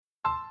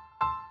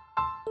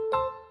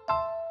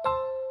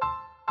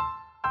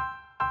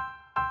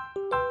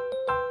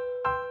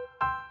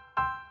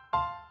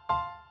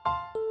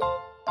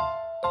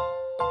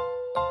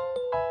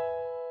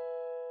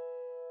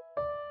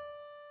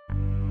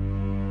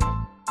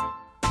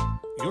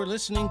You're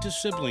listening to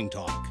Sibling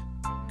Talk,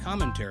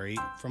 commentary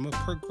from a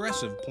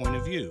progressive point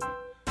of view.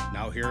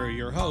 Now here are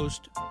your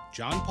hosts,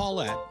 John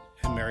Paulette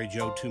and Mary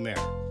Jo Tumer.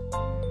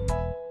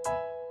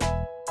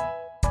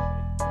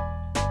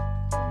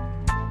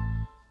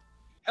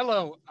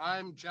 Hello,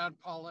 I'm John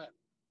Paulette.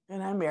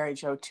 And I'm Mary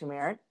Jo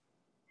Tumer.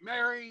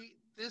 Mary,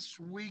 this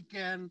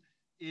weekend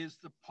is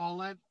the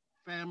Paulette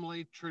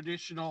family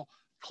traditional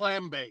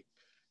clam bake.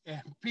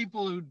 And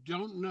people who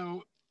don't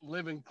know,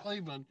 live in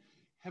Cleveland,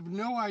 have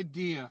no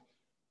idea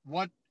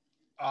what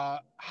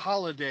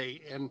holiday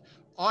and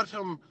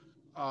autumn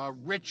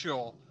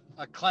ritual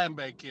a clam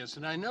bake is.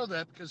 And I know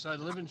that because I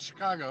live in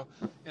Chicago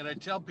and I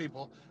tell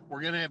people we're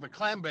going to have a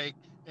clam bake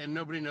and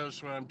nobody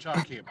knows what I'm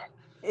talking about.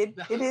 It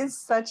is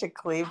such a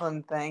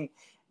Cleveland thing.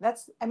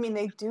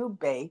 They do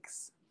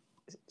bakes,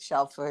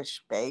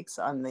 shellfish bakes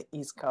on the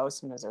East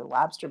Coast, and there's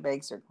lobster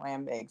bakes or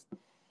clam bakes,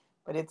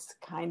 but it's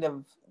kind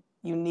of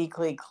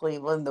uniquely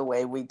Cleveland the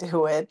way we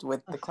do it,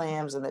 with the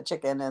clams and the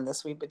chicken and the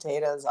sweet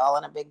potatoes all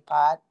in a big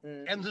pot.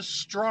 And the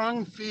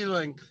strong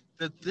feeling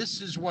that this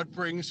is what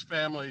brings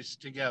families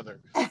together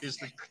is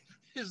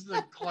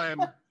the clam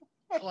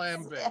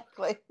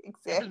bake.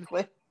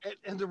 Exactly.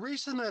 And the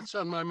reason that's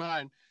on my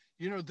mind,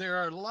 there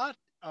are a lot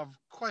of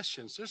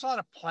questions. There's a lot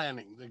of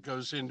planning that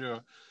goes into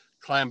a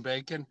clam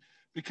bake. And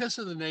because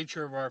of the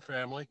nature of our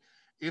family,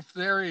 if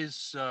there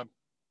is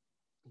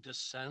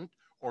dissent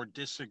or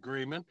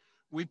disagreement,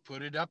 we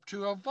put it up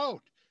to a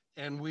vote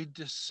and we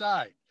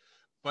decide.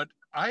 But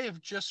I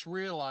have just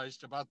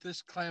realized about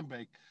this clam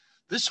bake,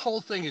 this whole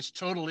thing is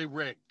totally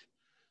rigged.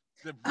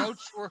 The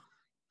votes were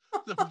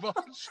the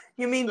votes.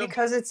 You mean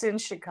because it's in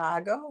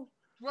Chicago?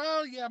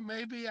 Well, yeah,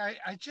 maybe. I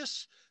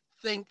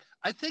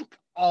think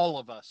all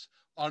of us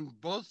on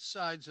both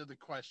sides of the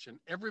question,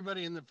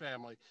 everybody in the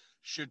family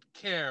should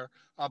care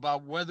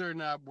about whether or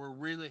not we're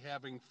really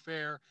having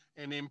fair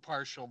and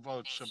impartial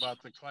votes about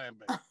the clam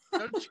bake.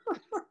 Don't you?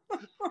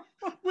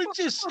 Which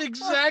is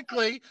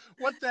exactly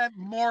what that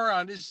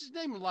moron is. His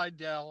name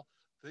Lydell,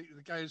 the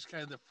guy who's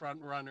kind of the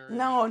front runner.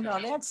 No,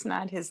 that's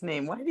not his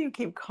name. Why do you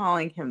keep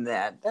calling him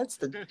that?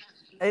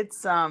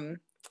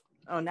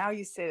 Oh, now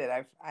you say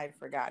that, I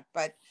forgot.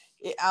 But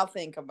I'll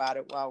think about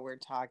it while we're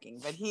talking.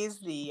 But he's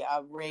the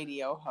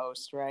radio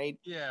host, right?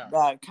 Yeah.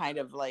 The kind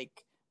of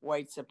like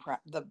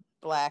the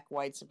black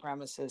white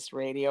supremacist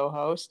radio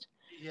host.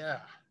 Yeah.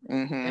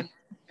 Mm-hmm.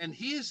 And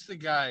he is the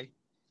guy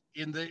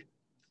in the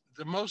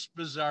most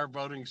bizarre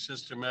voting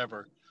system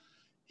ever.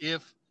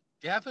 If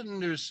Gavin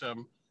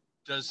Newsom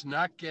does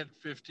not get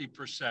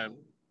 50%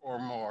 or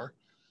more,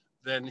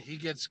 then he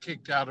gets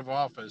kicked out of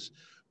office.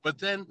 But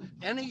then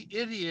any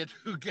idiot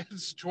who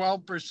gets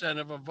 12%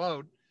 of a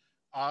vote,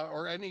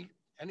 or any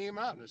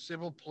amount of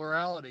civil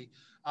plurality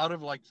out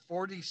of like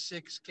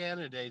 46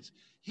 candidates,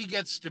 he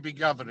gets to be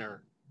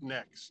governor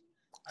next.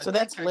 So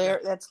that's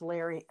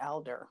Larry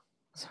Elder.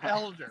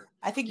 Elder.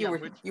 I think you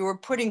were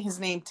putting his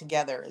name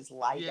together as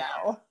Lydell.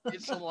 Yeah,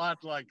 it's a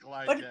lot like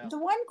Lydell. But the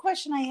one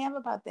question I have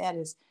about that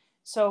is,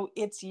 so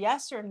it's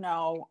yes or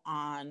no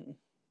on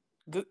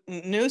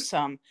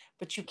Newsom,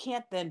 but you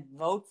can't then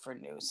vote for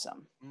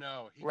Newsom.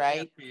 No,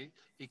 right?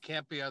 He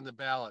can't be on the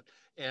ballot.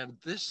 And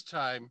this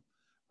time,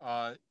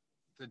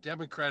 the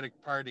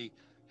Democratic Party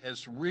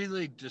has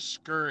really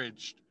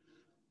discouraged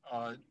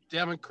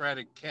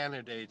Democratic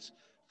candidates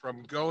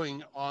from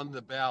going on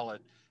the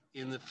ballot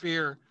in the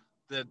fear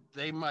that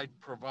they might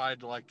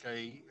provide like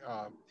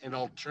an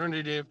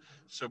alternative,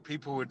 so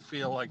people would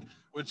feel like,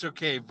 well, it's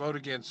okay, vote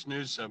against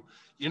Newsom.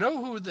 You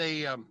know who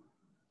they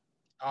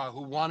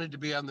who wanted to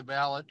be on the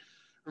ballot?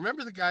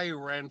 Remember the guy who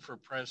ran for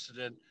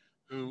president,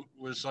 who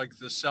was like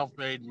the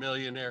self-made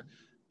millionaire?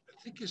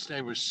 I think his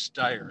name was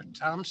Steyer,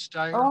 Tom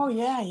Steyer. Oh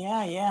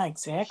yeah,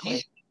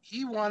 exactly.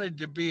 He wanted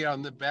to be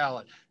on the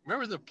ballot.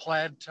 Remember the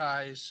plaid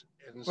ties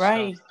and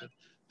right. stuff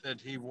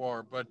that he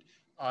wore? But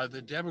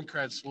the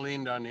Democrats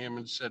leaned on him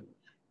and said,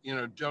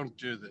 don't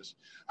do this.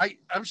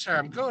 I'm sorry,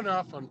 I'm going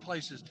off on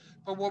places.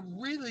 But what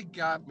really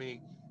got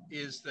me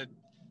is that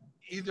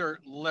either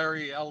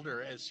Larry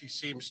Elder, as he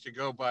seems to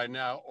go by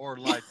now, or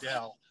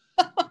Lydell,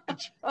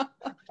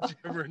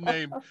 whichever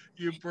name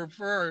you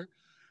prefer,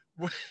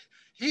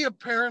 he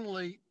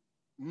apparently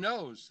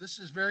knows, this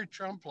is very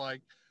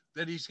Trump-like,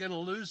 that he's going to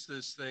lose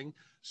this thing.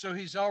 So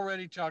he's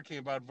already talking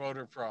about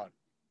voter fraud.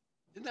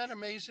 Isn't that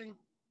amazing?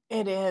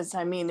 It is.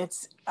 I mean,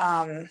 it's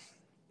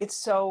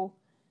so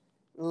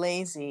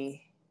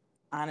lazy,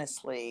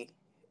 honestly,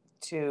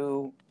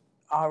 to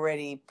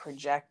already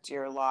project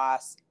your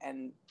loss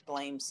and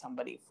blame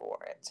somebody for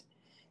it,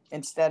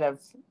 instead of,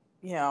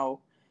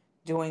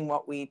 doing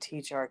what we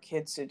teach our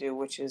kids to do,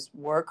 which is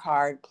work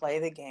hard, play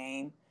the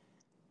game,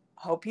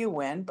 hope you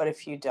win. But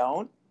if you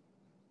don't,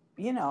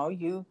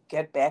 you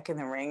get back in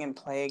the ring and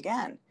play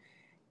again.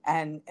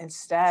 And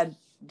instead,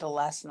 the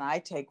lesson I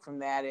take from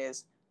that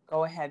is,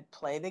 go ahead,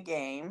 play the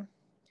game,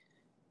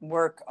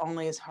 work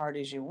only as hard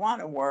as you want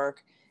to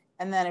work.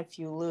 And then if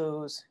you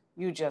lose,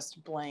 you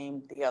just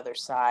blame the other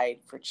side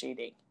for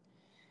cheating.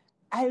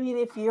 I mean,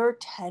 if your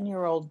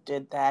 10-year-old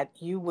did that,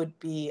 you would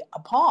be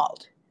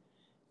appalled.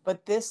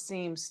 But this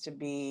seems to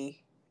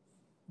be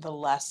the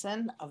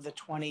lesson of the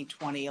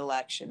 2020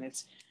 election.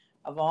 It's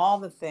of all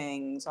the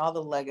things, all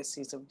the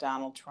legacies of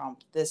Donald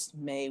Trump, this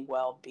may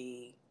well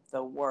be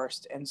the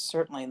worst and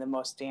certainly the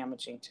most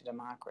damaging to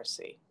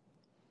democracy.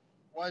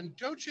 Well, and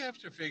don't you have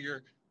to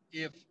figure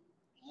if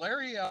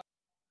Larry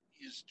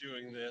is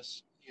doing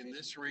this in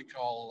this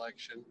recall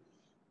election,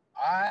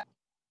 I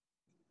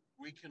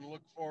we can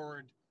look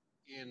forward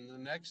in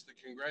the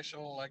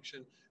congressional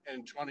election and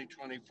in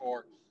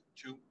 2024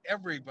 to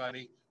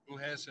everybody who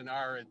has an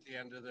R at the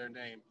end of their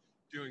name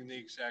doing the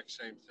exact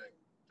same thing.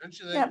 Don't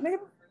you Yeah, think?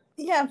 maybe.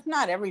 Yeah,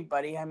 not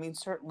everybody. I mean,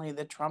 certainly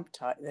the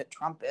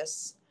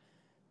Trumpists.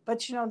 But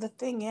the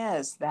thing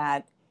is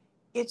that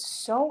it's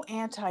so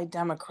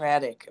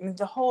anti-democratic. I mean,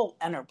 the whole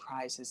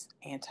enterprise is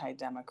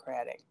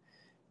anti-democratic.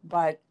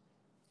 But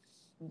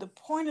the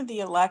point of the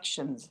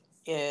elections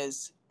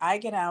is I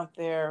get out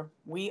there,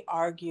 we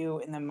argue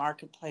in the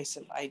marketplace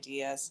of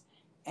ideas,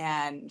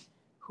 and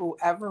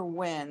whoever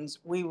wins,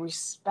 we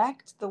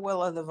respect the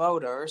will of the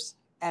voters,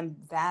 and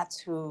that's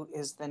who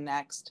is the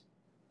next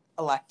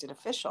elected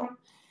official.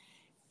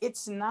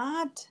 It's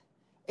not,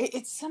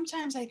 it's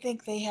sometimes I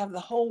think they have the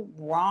whole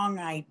wrong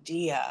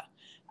idea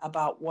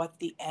about what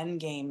the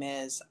end game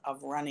is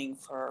of running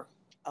for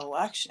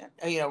election,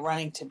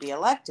 running to be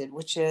elected,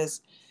 which is,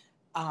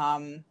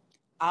 um,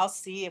 I'll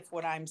see if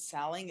what I'm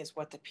selling is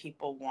what the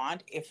people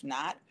want. If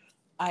not,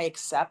 I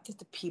accept that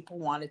the people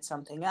wanted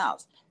something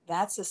else.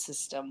 That's a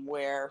system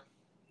where,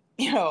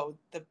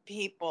 the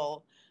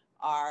people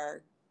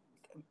are,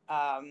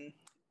 um,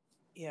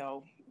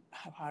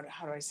 how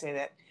do I say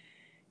that?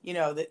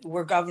 That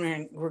we're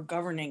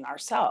governing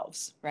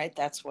ourselves, right?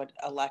 That's what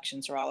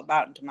elections are all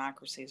about and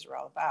democracies are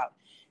all about.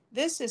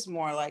 This is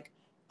more like,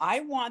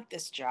 I want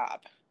this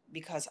job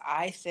because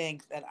I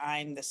think that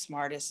I'm the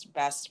smartest,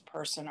 best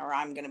person, or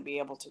I'm going to be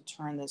able to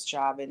turn this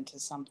job into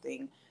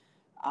something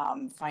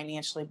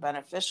financially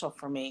beneficial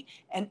for me.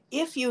 And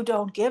if you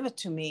don't give it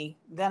to me,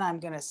 then I'm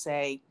going to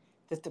say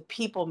that the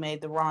people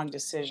made the wrong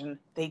decision.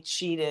 They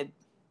cheated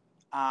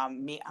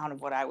me out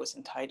of what I was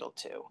entitled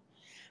to.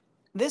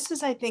 This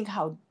is, I think,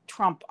 how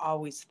Trump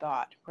always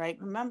thought, right?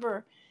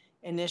 Remember,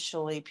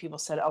 initially people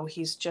said, oh,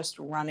 he's just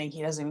running.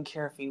 He doesn't even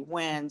care if he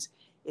wins.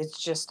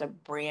 It's just a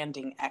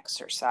branding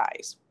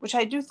exercise, which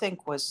I do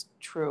think was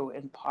true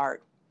in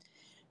part.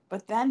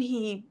 But then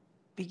he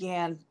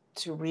began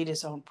to read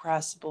his own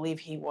press, believe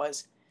he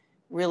was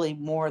really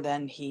more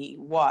than he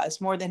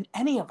was, more than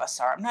any of us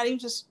are. I'm not even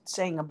just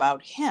saying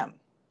about him,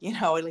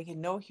 like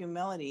in no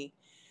humility,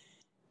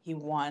 he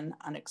won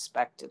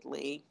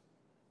unexpectedly.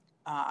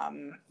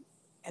 Um,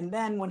 And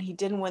then when he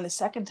didn't win the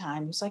second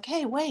time, he was like,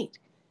 hey, wait,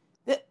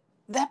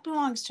 that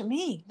belongs to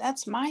me.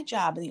 That's my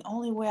job. And the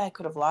only way I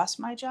could have lost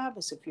my job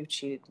is if you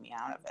cheated me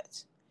out of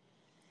it.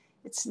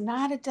 It's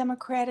not a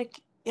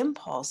democratic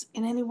impulse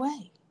in any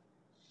way.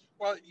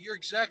 Well, you're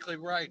exactly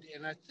right.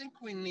 And I think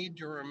we need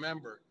to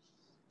remember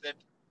that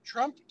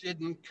Trump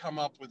didn't come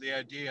up with the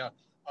idea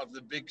of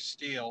the big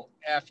steal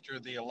after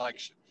the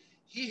election.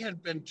 He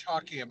had been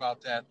talking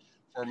about that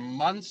for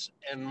months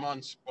and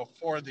months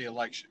before the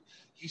election.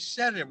 He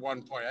said at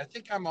one point, I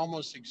think I'm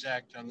almost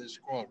exact on this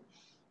quote,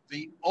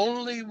 the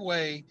only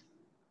way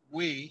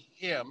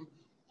him,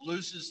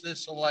 loses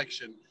this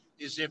election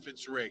is if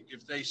it's rigged,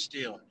 if they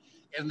steal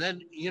it. And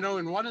then,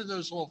 in one of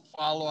those little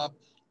follow up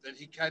that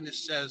he kind of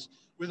says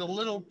with a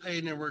little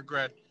pain and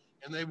regret,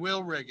 and they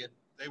will rig it.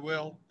 They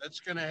will.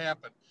 That's going to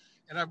happen.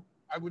 And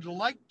I would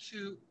like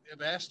to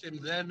have asked him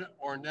then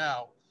or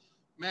now,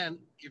 man,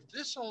 if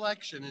this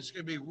election is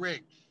going to be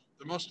rigged,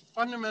 the most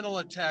fundamental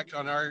attack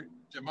on our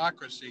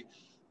democracy,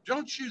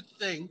 don't you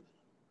think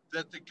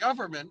that the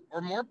government,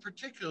 or more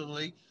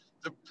particularly,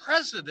 the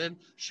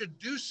president, should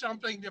do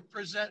something to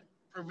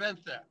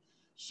prevent that?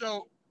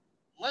 So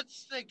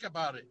let's think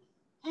about it.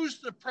 Who's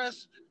the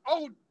president?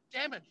 Oh,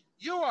 damn it,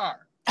 you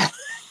are.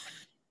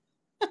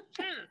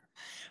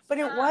 But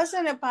it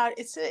wasn't about,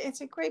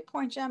 it's a great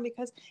point, John,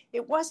 because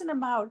it wasn't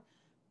about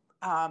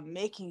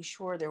making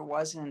sure there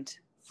wasn't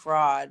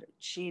fraud,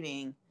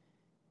 cheating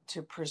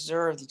to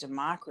preserve the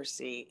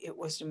democracy. It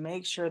was to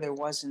make sure there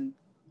wasn't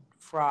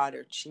fraud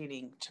or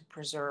cheating to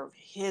preserve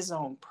his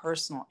own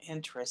personal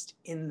interest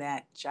in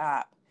that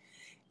job.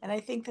 And I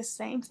think the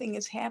same thing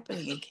is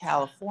happening in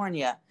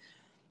California.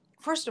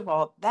 First of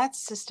all, that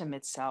system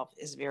itself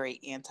is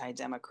very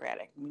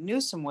anti-democratic.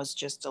 Newsom was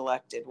just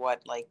elected,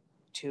 like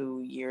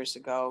 2 years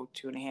ago,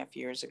 2.5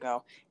 years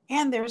ago,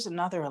 and there's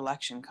another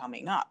election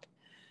coming up.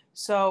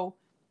 So,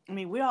 I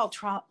mean, we all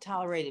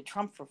tolerated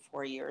Trump for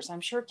 4 years. I'm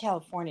sure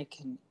California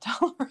can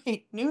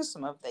tolerate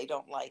Newsom if they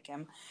don't like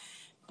him,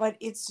 but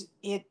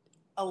it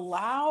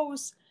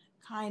allows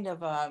kind of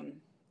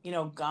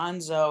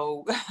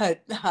gonzo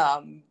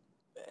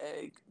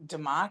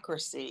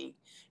democracy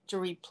to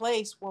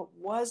replace what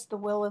was the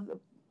will of the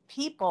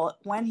people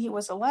when he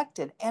was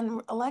elected,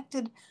 and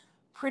elected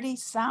pretty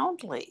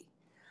soundly.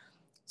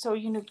 So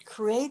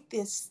create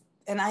this,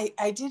 and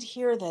I did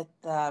hear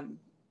that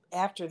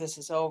after this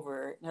is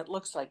over, and it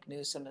looks like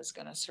Newsom is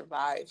going to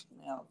survive,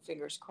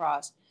 fingers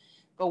crossed,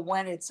 but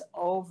when it's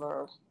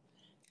over,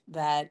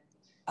 that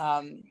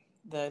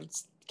the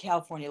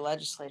California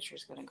legislature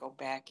is going to go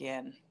back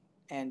in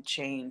and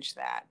change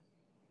that.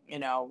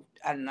 And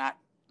not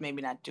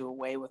maybe not do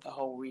away with the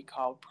whole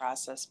recall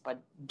process,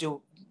 but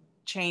do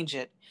change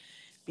it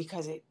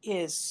because it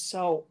is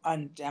so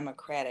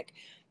undemocratic.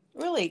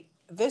 Really,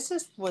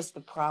 was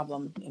the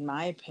problem, in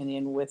my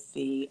opinion, with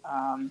the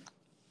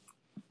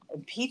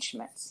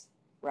impeachments,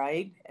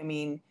 right? I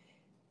mean,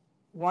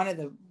 one of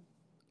the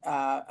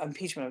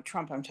impeachment of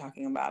Trump I'm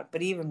talking about,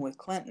 but even with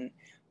Clinton,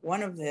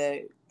 one of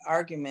the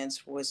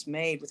arguments was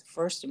made with the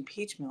first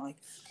impeachment, like,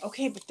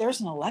 okay, but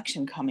there's an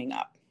election coming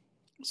up.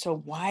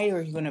 So why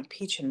are you going to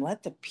impeach him?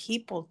 Let the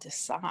people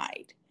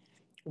decide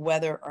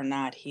whether or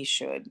not he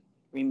should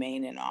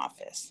remain in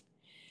office.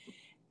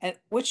 And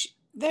which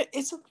there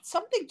is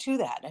something to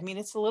that. I mean,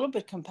 it's a little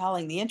bit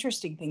compelling. The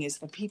interesting thing is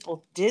the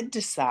people did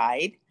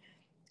decide,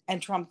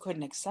 and Trump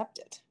couldn't accept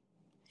it.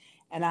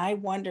 And I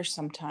wonder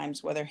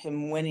sometimes whether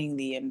him winning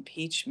the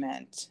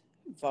impeachment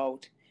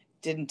vote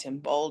didn't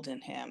embolden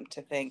him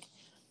to think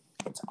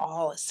it's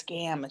all a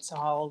scam. It's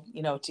all,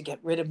 to get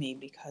rid of me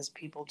because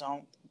people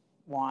don't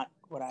want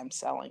what I'm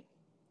selling.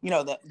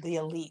 The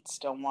elites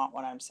don't want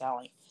what I'm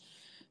selling.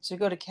 So you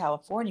go to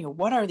California.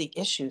 What are the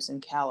issues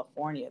in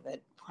California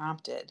that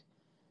prompted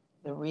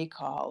the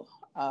recall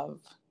of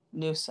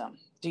Newsom?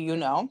 Do you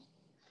know?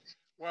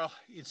 Well,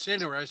 it's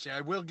interesting.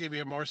 I will give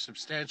you a more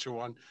substantial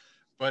one,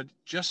 but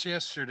just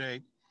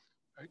yesterday,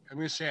 I'm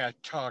going to say I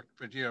talked,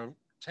 but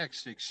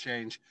text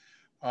exchange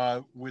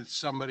with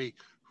somebody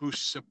who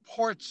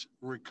supports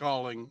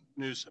recalling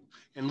Newsom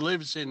and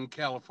lives in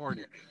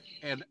California.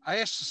 And I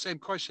asked the same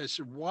question. I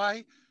said,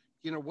 why,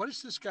 what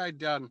has this guy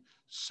done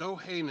so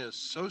heinous,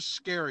 so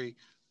scary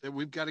that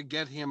we've got to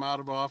get him out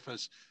of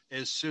office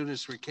as soon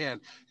as we can?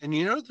 And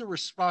the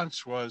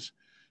response was,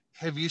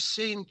 she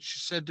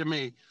said to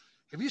me,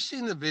 have you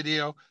seen the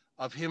video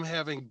of him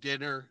having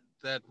dinner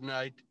that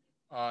night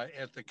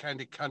at the kind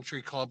of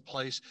country club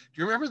place?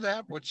 Do you remember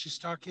that, what she's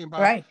talking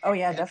about? Right. Oh,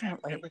 yeah, And,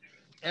 definitely.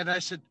 and I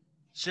said,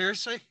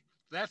 seriously?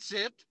 That's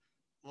it?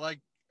 Like,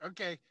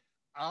 okay,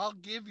 I'll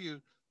give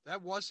you,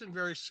 that wasn't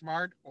very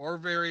smart or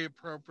very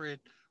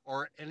appropriate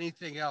or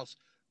anything else,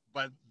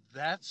 but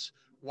that's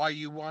why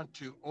you want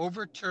to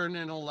overturn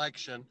an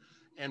election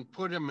and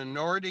put a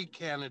minority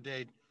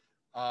candidate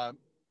uh,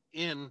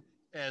 in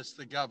as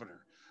the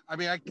governor. I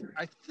mean,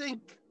 I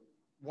think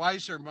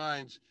wiser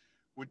minds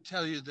would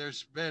tell you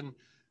there's been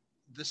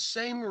the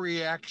same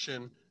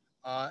reaction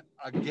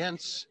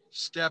against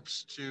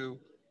steps to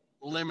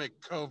limit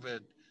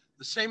COVID,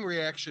 the same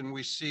reaction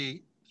we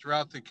see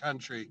throughout the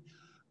country.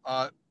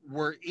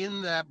 We're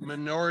in that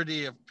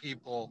minority of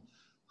people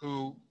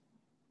who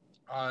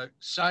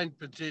signed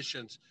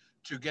petitions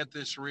to get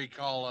this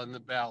recall on the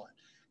ballot.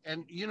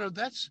 And,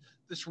 that's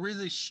this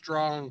really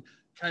strong,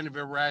 kind of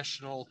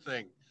irrational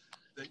thing.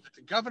 The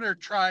governor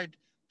tried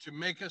to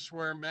make us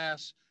wear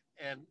masks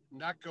and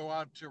not go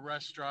out to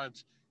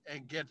restaurants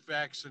and get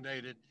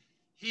vaccinated.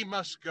 He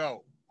must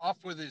go off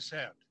with his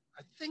head.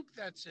 I think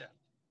that's it.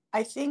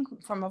 I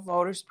think from a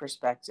voter's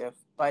perspective,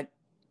 but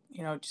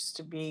just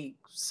to be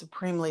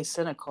supremely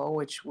cynical,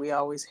 which we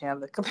always have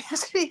the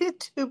capacity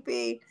to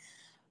be,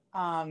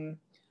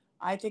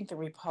 I think the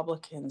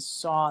Republicans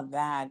saw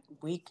that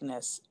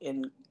weakness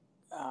in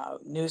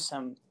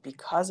Newsom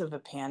because of the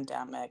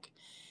pandemic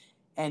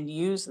and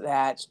used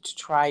that to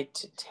try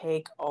to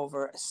take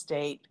over a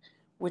state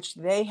which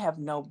they have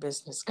no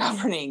business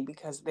governing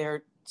because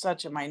they're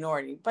such a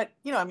minority. But,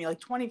 like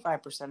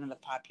 25% of the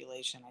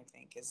population, I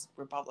think, is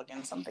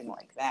Republican, something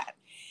like that.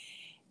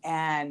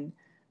 And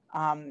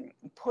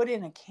put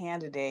in a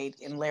candidate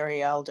in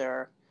Larry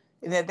Elder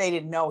that they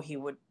didn't know he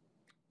would,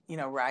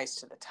 rise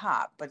to the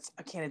top, but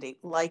a candidate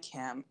like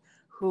him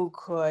who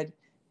could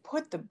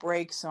put the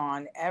brakes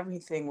on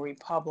everything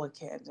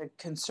Republicans,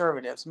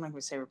 conservatives, I'm not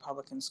going to say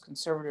Republicans,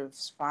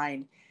 conservatives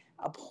find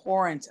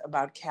abhorrent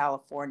about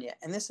California.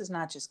 And this is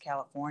not just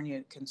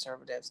California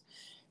conservatives,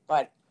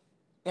 but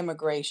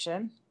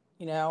immigration,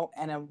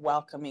 and a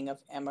welcoming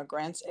of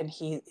immigrants.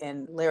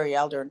 And Larry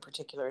Elder in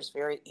particular is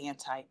very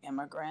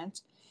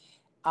anti-immigrant.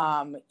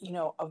 A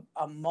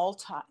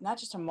not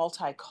just a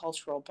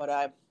multicultural,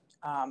 but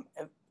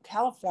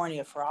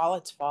California, for all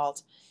its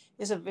faults,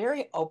 is a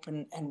very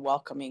open and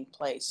welcoming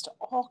place to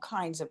all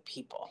kinds of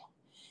people.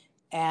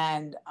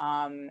 And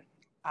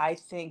I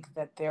think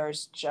that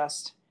there's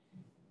just,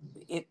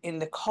 in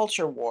the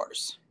culture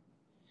wars,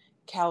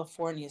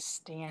 California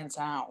stands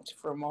out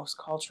for most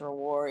cultural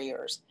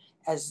warriors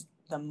as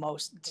the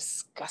most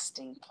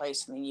disgusting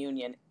place in the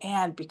union.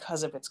 And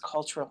because of its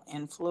cultural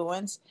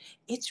influence,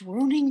 it's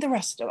ruining the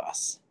rest of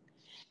us.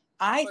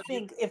 I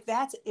think if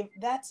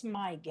that's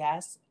my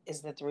guess,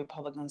 is that the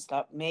Republicans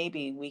thought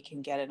maybe we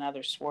can get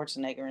another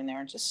Schwarzenegger in there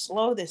and just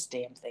slow this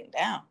damn thing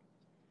down.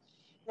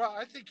 Well,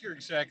 I think you're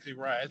exactly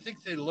right. I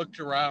think they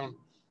looked around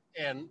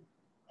and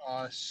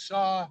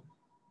saw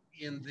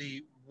in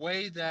the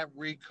way that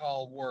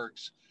recall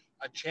works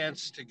a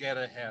chance to get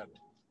ahead.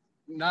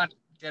 Not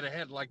get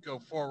ahead like go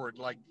forward,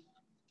 like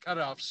cut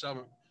off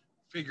some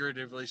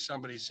figuratively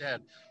somebody's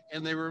head.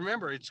 And they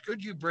remember it's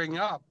good you bring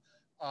up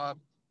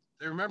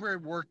They remember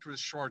it worked with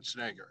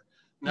Schwarzenegger.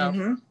 Now,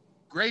 Mm-hmm.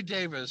 Gray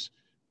Davis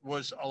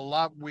was a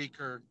lot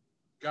weaker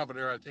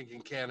governor, I think,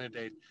 and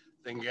candidate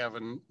than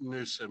Gavin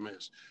Newsom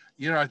is.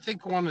 I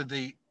think one of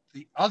the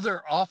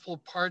other awful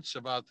parts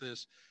about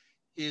this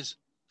is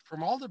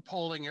from all the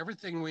polling,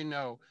 everything we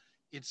know,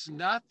 it's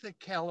not that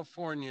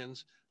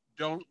Californians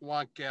don't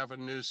want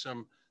Gavin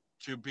Newsom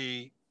to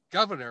be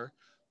governor.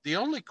 The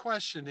only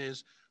question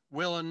is,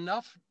 will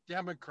enough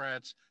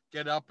Democrats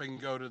get up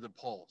and go to the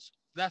polls?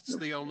 That's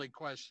the only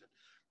question.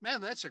 Man,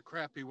 that's a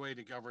crappy way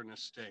to govern a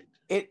state.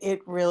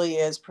 It really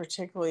is,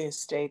 particularly a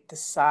state the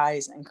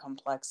size and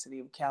complexity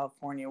of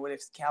California. What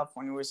if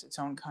California was its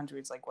own country?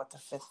 It's like the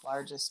fifth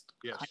largest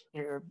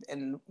country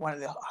and one of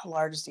the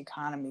largest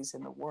economies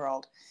in the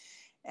world.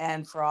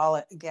 And for all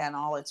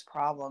its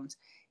problems,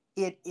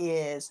 it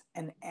is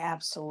an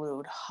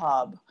absolute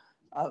hub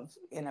of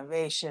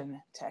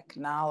innovation,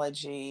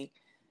 technology.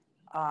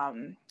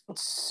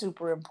 It's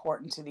super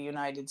important to the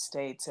United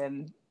States,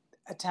 and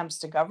attempts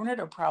to govern it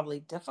are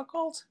probably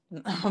difficult,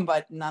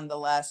 but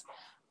nonetheless,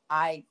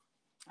 I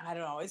don't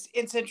know.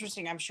 It's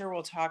interesting. I'm sure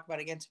we'll talk about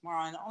it again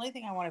tomorrow. And the only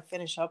thing I want to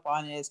finish up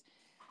on is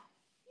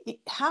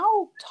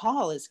how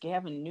tall is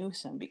Gavin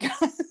Newsom?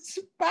 Because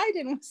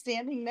Biden was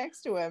standing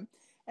next to him,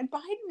 and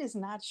Biden is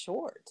not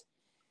short.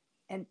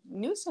 And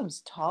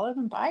Newsom's taller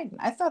than Biden.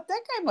 I thought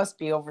that guy must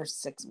be over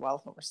 6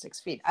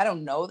 feet. I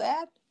don't know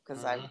that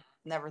because I've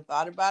never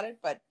thought about it,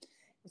 but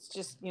it's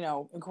just,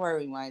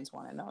 inquiring minds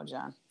want to know,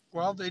 John.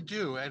 Well, they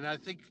do. And I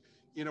think,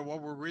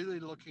 what we're really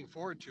looking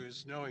forward to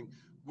is knowing,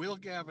 will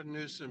Gavin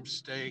Newsom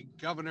stay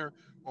governor,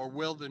 or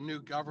will the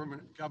new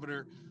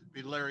governor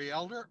be Larry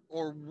Elder,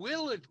 or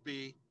will it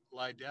be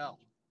Lydell?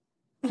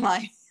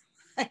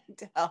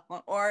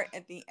 Lydell, or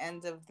at the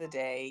end of the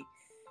day,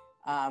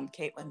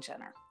 Caitlyn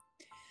Jenner.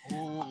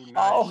 Ooh, nice.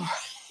 Oh,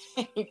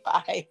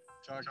 bye.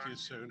 Talk to you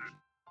soon.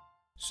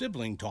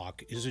 Sibling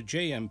Talk is a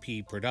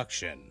JMP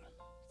production.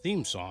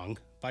 Theme song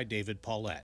by David Paulette.